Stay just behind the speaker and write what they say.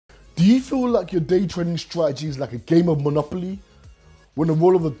Do you feel like your day trading strategy is like a game of Monopoly, when a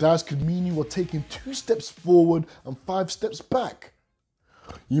roll of the dice could mean you are taking 2 steps forward and 5 steps back?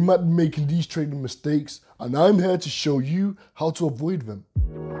 You might be making these trading mistakes, and I'm here to show you how to avoid them.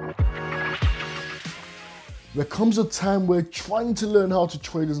 There comes a time where trying to learn how to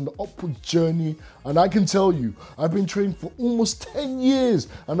trade is an upward journey, and I can tell you, I've been trading for almost 10 years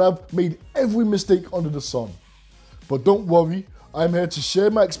and I've made every mistake under the sun. But don't worry, I'm here to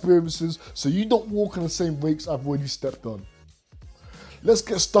share my experiences so you don't walk on the same breaks I've already stepped on. Let's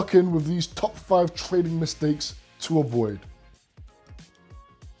get stuck in with these top 5 trading mistakes to avoid.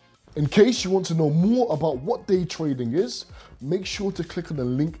 In case you want to know more about what day trading is, make sure to click on the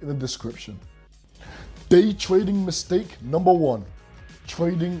link in the description. Day trading mistake number 1,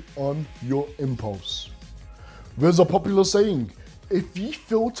 trading on your impulse. There's a popular saying, if you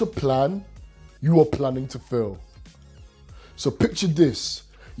fail to plan, you are planning to fail. So picture this,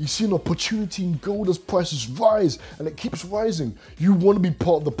 you see an opportunity in gold as prices rise and it keeps rising. You want to be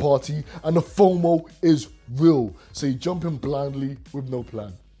part of the party and the FOMO is real, so you jump in blindly with no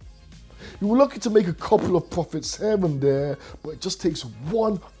plan. You were lucky to make a couple of profits here and there, but it just takes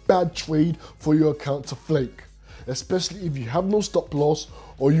one bad trade for your account to flake, especially if you have no stop loss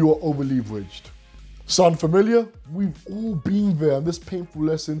or you are over leveraged. Sound familiar? We've all been there, and this painful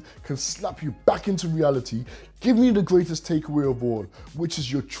lesson can slap you back into reality, giving you the greatest takeaway of all, which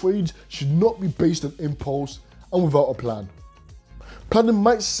is your trades should not be based on impulse and without a plan. Planning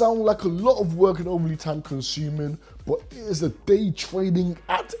might sound like a lot of work and overly time consuming, but it is a day trading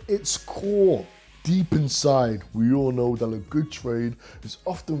at its core. Deep inside, we all know that a good trade is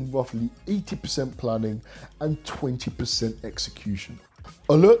often roughly 80% planning and 20% execution.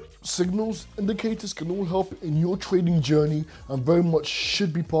 Alert, signals, indicators can all help in your trading journey and very much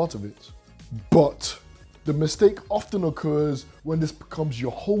should be part of it. But the mistake often occurs when this becomes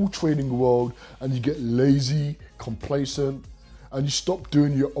your whole trading world and you get lazy, complacent, and you stop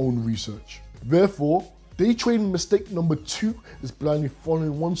doing your own research. Therefore, day trading mistake number 2 is blindly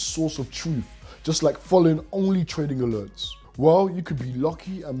following one source of truth, just like following only trading alerts. While you could be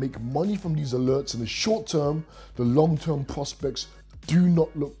lucky and make money from these alerts in the short term, the long-term prospects do not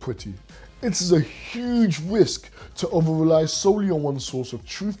look pretty. It is a huge risk to over-rely solely on one source of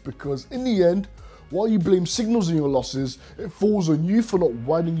truth because in the end, while you blame signals in your losses, it falls on you for not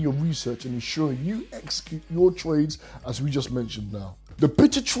widening your research and ensuring you execute your trades as we just mentioned now. The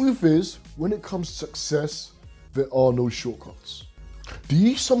bitter truth is, when it comes to success, there are no shortcuts. Do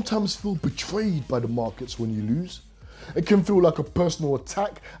you sometimes feel betrayed by the markets when you lose? It can feel like a personal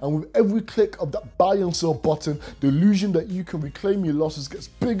attack, and with every click of that buy and sell button, the illusion that you can reclaim your losses gets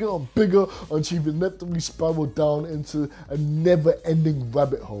bigger and bigger until you inevitably spiral down into a never-ending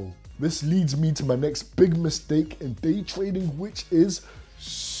rabbit hole. This leads me to my next big mistake in day trading, which is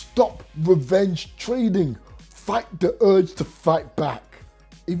stop revenge trading. Fight the urge to fight back.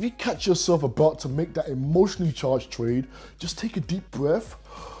 If you catch yourself about to make that emotionally charged trade, just take a deep breath,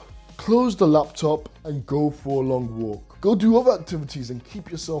 close the laptop and go for a long walk. Go do other activities and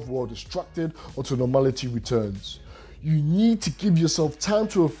keep yourself well distracted until normality returns. You need to give yourself time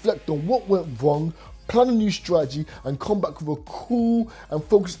to reflect on what went wrong, plan a new strategy and come back with a cool and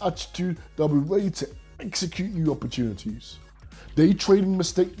focused attitude that will be ready to execute new opportunities. Day trading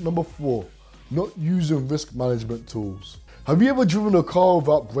mistake number 4, not using risk management tools. Have you ever driven a car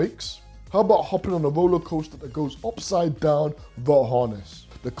without brakes? How about hopping on a roller coaster that goes upside down without a harness?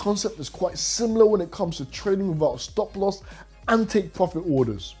 The concept is quite similar when it comes to trading without stop loss and take profit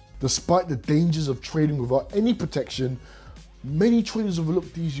orders. Despite the dangers of trading without any protection, many traders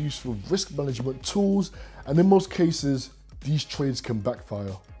overlook these useful risk management tools, and in most cases, these trades can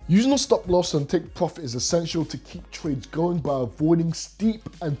backfire. Using a stop loss and take profit is essential to keep trades going by avoiding steep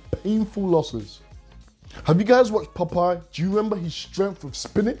and painful losses. Have you guys watched Popeye? Do you remember his strength with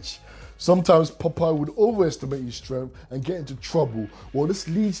spinach? Sometimes Popeye would overestimate his strength and get into trouble. Well, this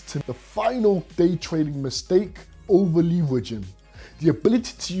leads to the final day trading mistake, over leveraging. The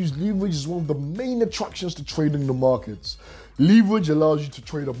ability to use leverage is one of the main attractions to trading the markets. Leverage allows you to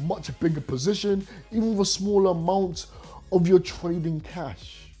trade a much bigger position, even with a smaller amount of your trading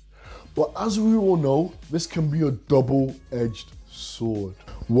cash. But as we all know, this can be a double-edged sword.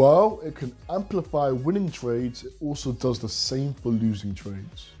 While it can amplify winning trades, it also does the same for losing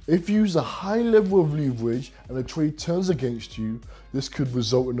trades. If you use a high level of leverage and a trade turns against you, this could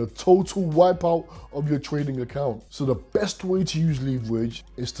result in a total wipeout of your trading account. So the best way to use leverage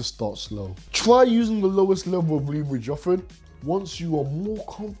is to start slow. Try using the lowest level of leverage offered. Once you are more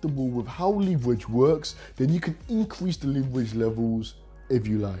comfortable with how leverage works, then you can increase the leverage levels if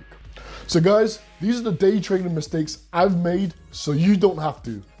you like. So guys, these are the day trading mistakes I've made so you don't have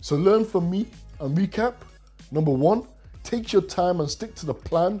to. So learn from me and recap. Number 1, take your time and stick to the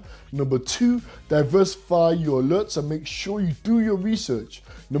plan. Number 2, diversify your alerts and make sure you do your research.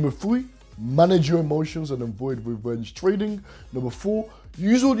 Number 3, manage your emotions and avoid revenge trading. Number 4,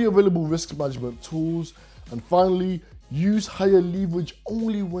 use all the available risk management tools. And finally, use higher leverage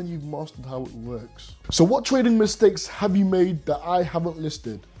only when you've mastered how it works. So what trading mistakes have you made that I haven't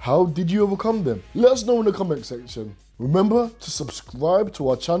listed? How did you overcome them? Let us know in the comment section. Remember to subscribe to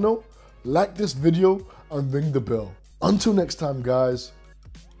our channel, like this video, and ring the bell. Until next time, guys,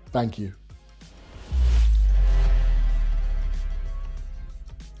 thank you.